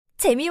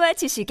재미와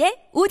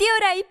지식의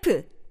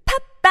오디오라이프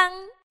팝빵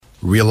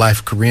Real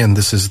Life Korean.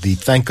 This is the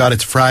Thank God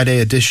It's Friday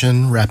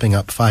edition, wrapping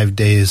up 5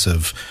 days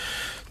of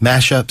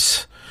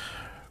mashups,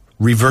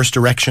 reverse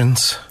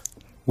directions.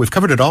 We've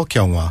covered it all,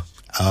 Kyunghwa.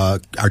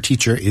 Our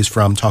teacher is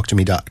from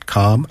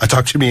talktomeinkorean.com.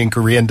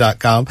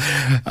 talktomeinkorean.com.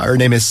 Her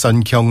name is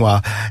Sun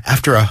Kyunghwa.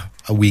 After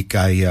a week,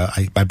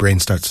 my brain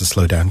starts to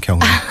slow down,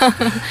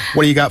 Kyunghwa.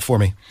 What do you got for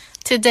me?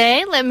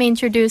 Today, let me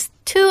introduce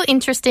two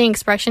interesting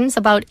expressions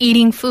about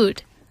eating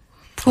food.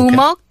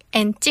 부먹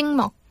and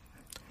찍먹.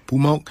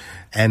 부먹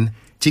and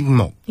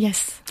찍먹.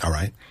 Yes. All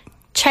right.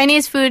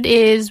 Chinese food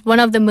is one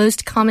of the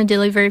most common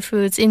delivery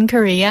foods in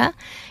Korea.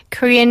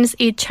 Koreans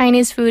eat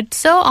Chinese food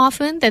so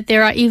often that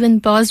there are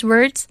even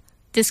buzzwords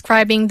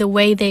describing the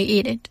way they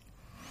eat it.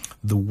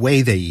 The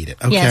way they eat it.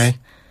 Okay. Yes.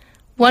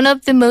 One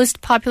of the most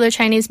popular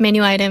Chinese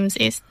menu items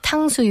is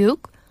탕수육,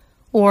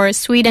 or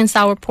sweet and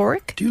sour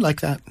pork. Do you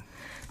like that?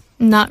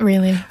 Not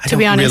really, to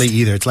be honest. I don't really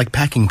either. It's like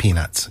packing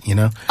peanuts, you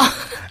know?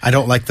 I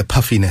don't like the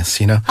puffiness,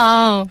 you know?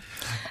 Oh.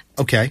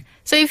 Okay.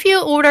 So if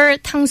you order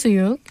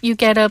탕수육, you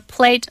get a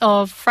plate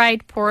of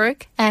fried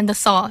pork and the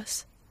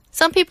sauce.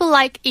 Some people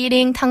like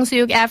eating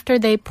탕수육 after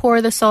they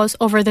pour the sauce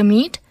over the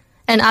meat,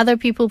 and other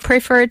people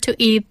prefer to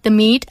eat the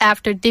meat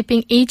after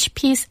dipping each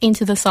piece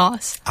into the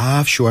sauce.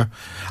 Ah, sure.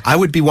 I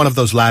would be one of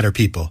those latter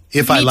people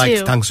if I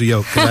liked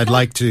탕수육, because I'd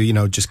like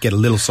to, just get a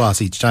little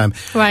sauce each time.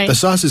 Right. The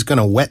sauce is going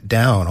to wet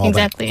down all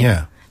exactly. that.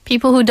 Yeah.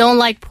 People who don't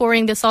like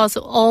pouring the sauce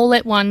all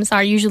at once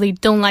are usually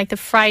don't like the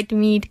fried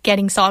meat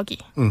getting soggy.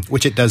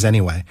 Which it does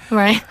anyway.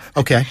 Right.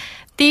 Okay.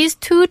 These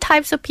two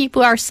types of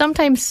people are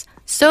sometimes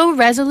so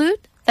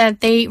resolute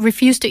that they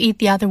refuse to eat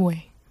the other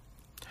way.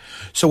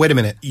 So wait a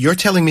minute. You're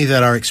telling me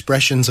that our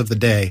expressions of the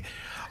day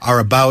are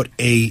about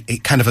a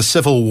kind of a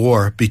civil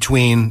war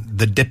between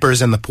the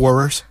dippers and the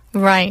pourers?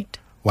 Right.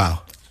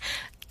 Wow.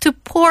 To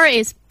pour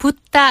is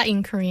붓다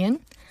in Korean,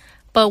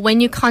 but when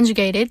you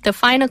conjugate it, the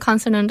final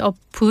consonant of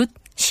붓,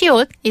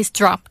 시옷, is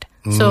dropped.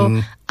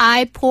 So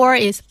I pour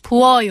is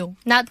부어요,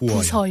 not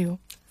부서요.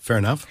 Fair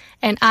enough.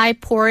 And I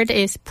poured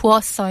is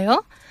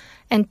부었어요.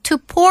 And to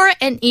pour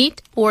and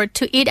eat, or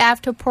to eat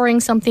after pouring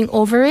something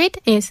over it,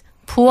 is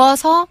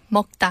부어서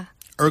먹다.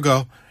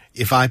 Ergo,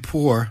 if I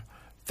pour,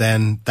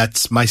 then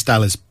that's my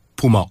style is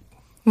부먹.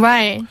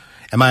 Right.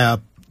 Am I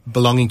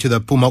belonging to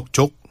the 부먹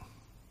족?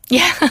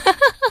 Yeah.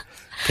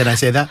 Can I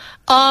say that?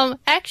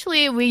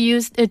 Actually, we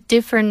used a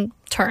different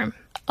term.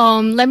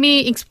 Let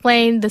me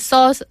explain the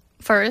sauce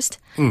first.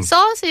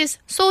 Sauce is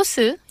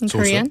소스 in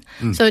Korean.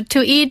 So to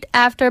eat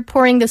after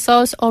pouring the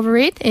sauce over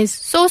it is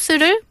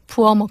소스를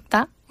부어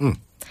먹다.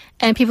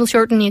 And people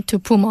shorten it to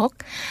부먹.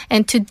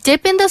 And to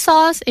dip in the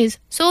sauce is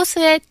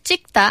소스에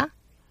찍다.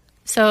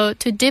 So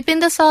to dip in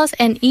the sauce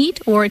and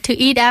eat, or to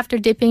eat after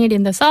dipping it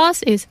in the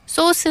sauce, is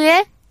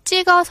소스에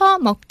찍어서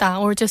먹다,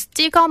 or just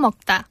찍어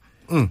먹다.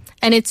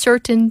 And it's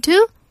shortened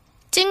to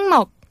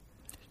찍먹.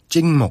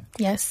 찍먹.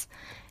 Yes.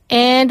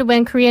 And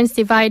when Koreans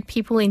divide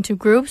people into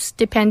groups,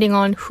 depending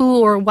on who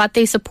or what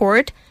they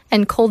support,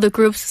 and call the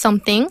groups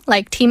something,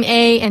 like Team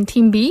A and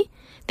Team B,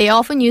 they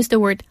often use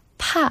the word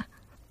파.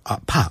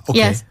 파, okay.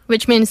 Yes,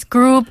 which means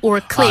group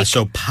or clique.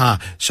 So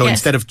파. So yes.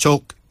 instead of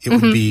족, it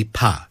would be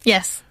파.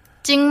 Yes.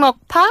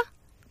 찍먹파,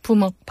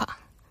 부먹파.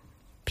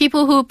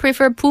 People who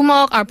prefer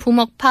부먹 are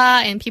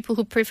부먹파, and people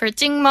who prefer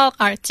찍먹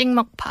are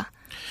찍먹파.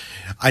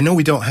 I know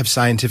we don't have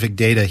scientific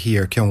data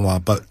here,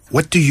 Kyunghwa, but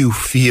what do you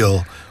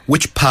feel?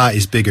 Which pa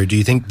is bigger? Do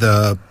you think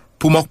the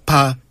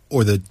부먹파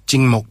or the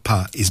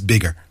찍먹파 is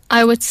bigger?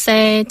 I would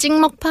say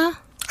찍먹파.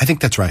 I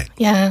think that's right.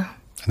 Yeah.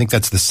 I think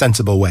that's the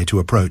sensible way to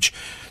approach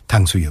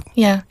탕수육.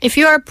 Yeah. If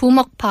you are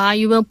부먹파,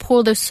 you will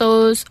pour the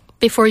sauce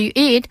before you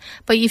eat.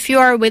 But if you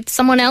are with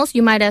someone else,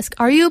 you might ask,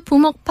 are you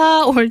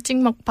부먹파 or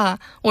찍먹파?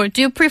 Or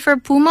do you prefer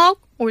부먹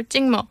or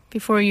찍먹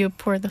before you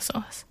pour the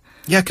sauce?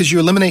 Yeah, because you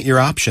eliminate your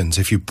options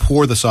if you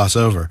pour the sauce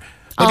over.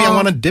 Maybe I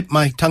want to dip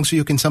my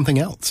탕수육 in something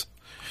else.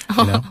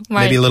 You know?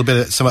 Right. Maybe a little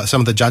bit of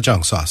some of the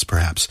jajang sauce,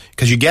 perhaps.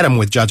 Because you get them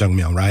with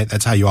jjajangmyeon, right?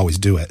 That's how you always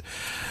do it.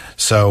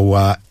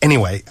 So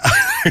anyway,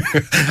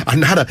 I'm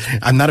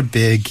not a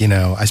big,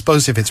 I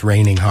suppose if it's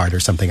raining hard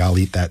or something, I'll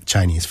eat that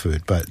Chinese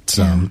food. But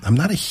I'm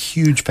not a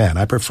huge fan.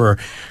 I prefer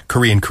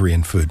Korean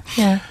food.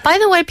 Yeah. By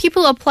the way,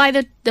 people apply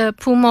the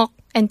부먹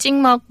and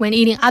찍먹 when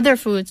eating other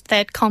foods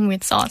that come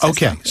with sauce.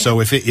 Okay, so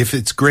if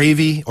it's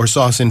gravy or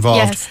sauce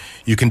involved, yes.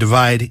 You can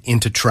divide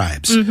into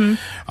tribes.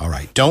 All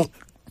right, don't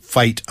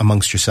fight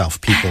amongst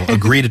yourself, people.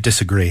 Agree to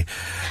disagree.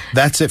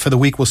 That's it for the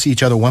week. We'll see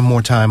each other one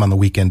more time on the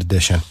weekend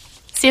edition.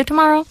 See you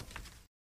tomorrow.